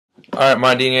Alright,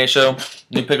 my DNA show.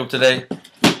 New pickup today.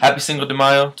 Happy Cinco de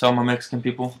Mayo to all my Mexican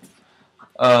people.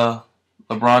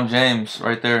 LeBron James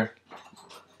right there.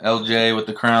 LJ with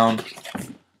the crown.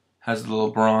 Has the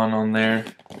LeBron on there.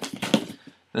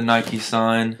 The Nike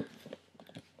sign.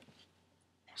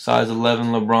 Size 11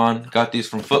 LeBron. Got these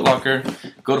from Foot Locker.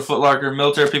 Go to Foot Locker.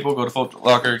 Military people, go to Foot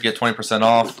Locker. Get 20%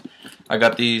 off. I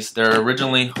got these. They're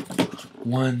originally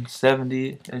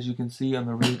 $170, as you can see on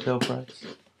the retail price.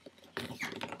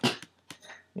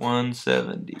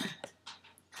 $170,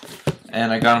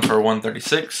 and I got them for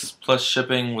 $136 plus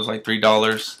shipping was like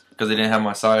 $3 because they didn't have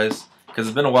my size. Because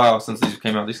it's been a while since these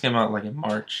came out. These came out like in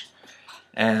March,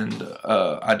 and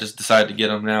I just decided to get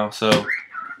them now. So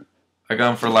I got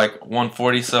them for like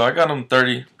 $140. So I got them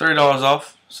 $30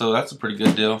 off. So that's a pretty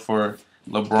good deal for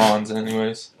LeBrons,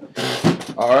 anyways.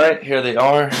 All right, here they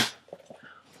are.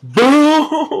 Boom!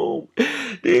 Oh,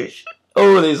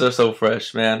 these are so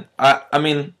fresh, man. I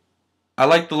mean, I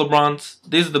like the LeBrons.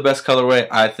 These are the best colorway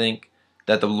I think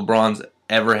that the LeBrons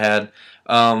ever had.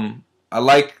 I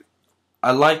like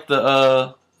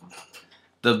the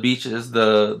beaches,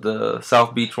 the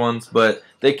South Beach ones, but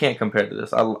they can't compare to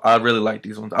this. I really like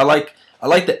these ones. I like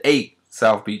the 8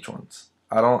 South Beach ones.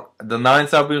 The 9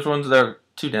 South Beach ones, they're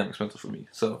too damn expensive for me.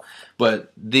 So,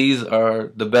 but these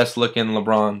are the best looking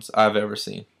LeBrons I've ever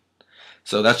seen.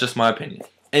 So that's just my opinion.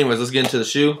 Anyways, let's get into the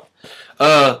shoe.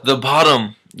 The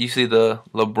bottom, you see the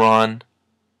LeBron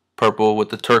purple with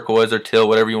the turquoise or teal,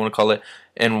 whatever you want to call it,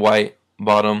 and white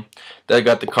bottom. They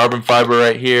got the carbon fiber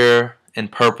right here in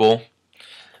purple.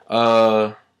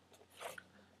 The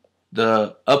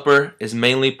upper is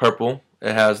mainly purple.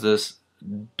 It has this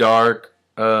dark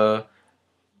purple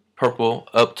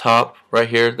up top right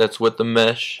here that's with the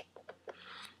mesh.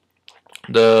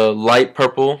 The light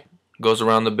purple goes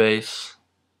around the base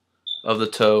of the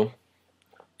toe,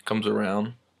 comes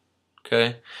around.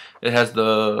 Okay, it has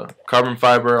the carbon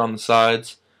fiber on the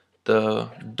sides. The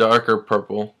darker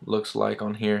purple looks like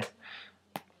on here.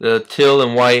 The teal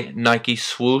and white Nike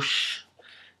swoosh.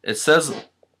 It says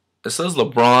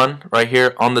LeBron right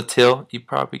here on the teal. You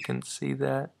probably can see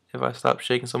that if I stop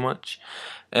shaking so much.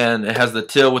 And it has the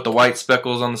teal with the white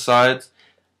speckles on the sides.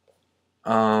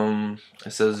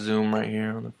 It says Zoom right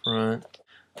here on the front.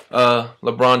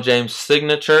 LeBron James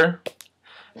signature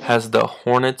has the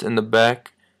Hornets in the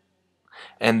back,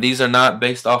 and these are not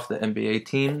based off the NBA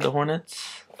team, the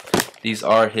Hornets. These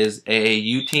are his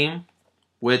AAU team,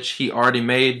 which he already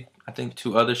made, I think,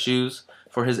 2 other shoes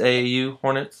for his AAU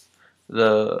Hornets,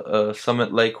 the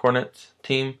Summit Lake Hornets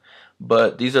team,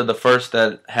 but these are the first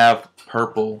that have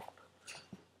purple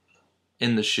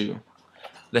in the shoe.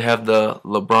 They have the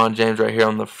LeBron James right here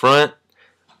on the front.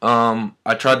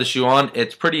 I tried the shoe on.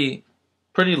 It's pretty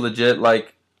legit.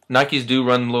 Like, Nikes do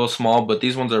run a little small, but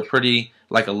these ones are pretty,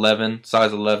 like 11,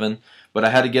 size 11. But I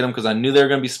had to get them because I knew they were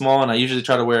going to be small, and I usually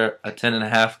try to wear a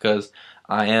 10.5 because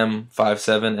I am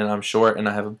 5'7", and I'm short, and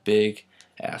I have a big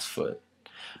ass foot.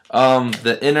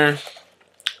 The inner,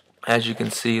 as you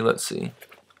can see, let's see.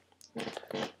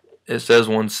 It says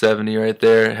 170 right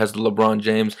there. It has the LeBron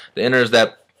James. The inner is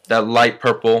that light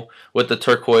purple with the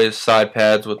turquoise side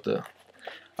pads with the...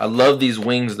 I love these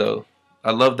wings though.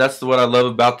 That's what I love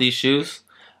about these shoes.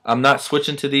 I'm not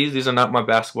switching to these. These are not my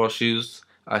basketball shoes.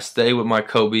 I stay with my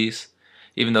Kobe's,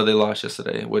 even though they lost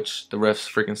yesterday, which the refs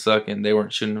freaking suck and they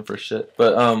weren't shooting them for shit.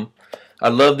 But I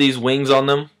love these wings on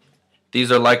them.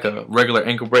 These are like a regular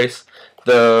ankle brace.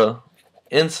 The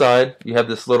inside, you have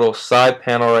this little side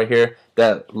panel right here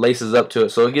that laces up to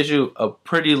it, so it gives you a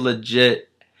pretty legit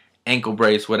ankle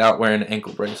brace without wearing an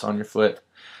ankle brace on your foot.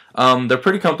 They're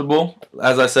pretty comfortable.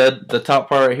 As I said, the top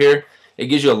part right here, it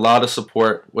gives you a lot of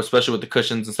support, especially with the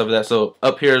cushions and stuff like that. So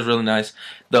up here is really nice.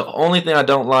 The only thing I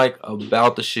don't like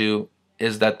about the shoe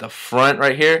is that the front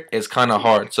right here is kind of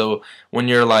hard. So when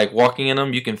you're like walking in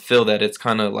them, you can feel that it's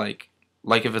kind of like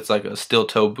if it's like a steel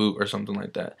toe boot or something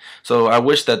like that. So I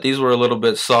wish that these were a little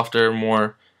bit softer,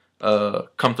 more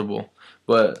comfortable.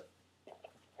 But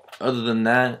other than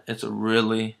that, it's a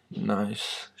really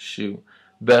nice shoe.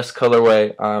 Best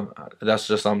colorway, that's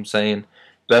just I'm saying,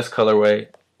 best colorway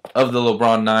of the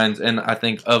LeBron 9s, and I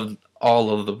think of all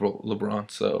of the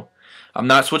LeBron. So I'm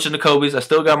not switching to Kobe's. I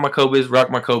still got my Kobe's, rock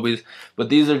my Kobe's, but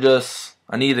these are just,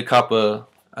 I need to cop a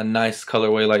nice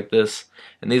colorway like this,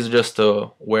 and these are just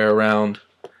to wear around.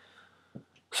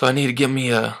 So I need to get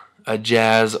me a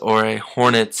Jazz or a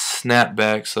Hornets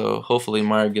snapback, so hopefully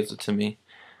Meyer gets it to me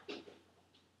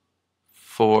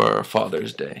for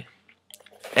Father's Day.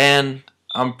 And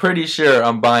I'm pretty sure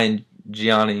I'm buying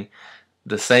Gianni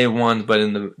the same ones, but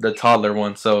in the toddler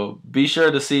one. So be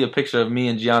sure to see a picture of me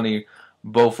and Gianni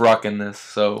both rocking this.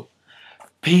 So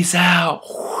peace out.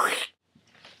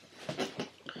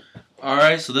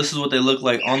 Alright, so this is what they look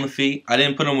like on the feet. I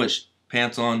didn't put them with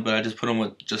pants on, but I just put them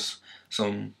with just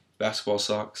some basketball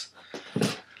socks.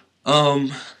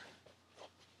 Little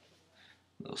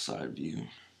side view.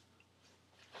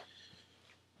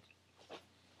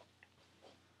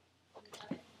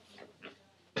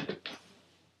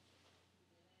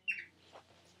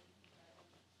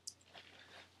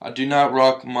 I do not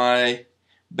rock my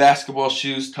basketball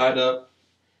shoes tied up.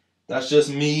 That's just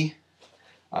me.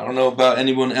 I don't know about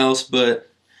anyone else, but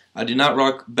I do not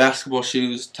rock basketball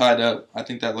shoes tied up. I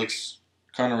think that looks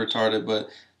kind of retarded, but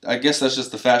I guess that's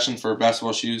just the fashion for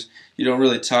basketball shoes. You don't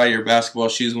really tie your basketball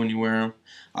shoes when you wear them.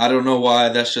 I don't know why.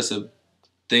 That's just a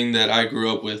thing that I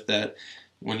grew up with, that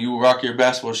when you rock your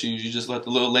basketball shoes, you just let the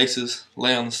little laces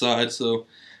lay on the side. So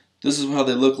this is how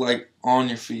they look like on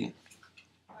your feet.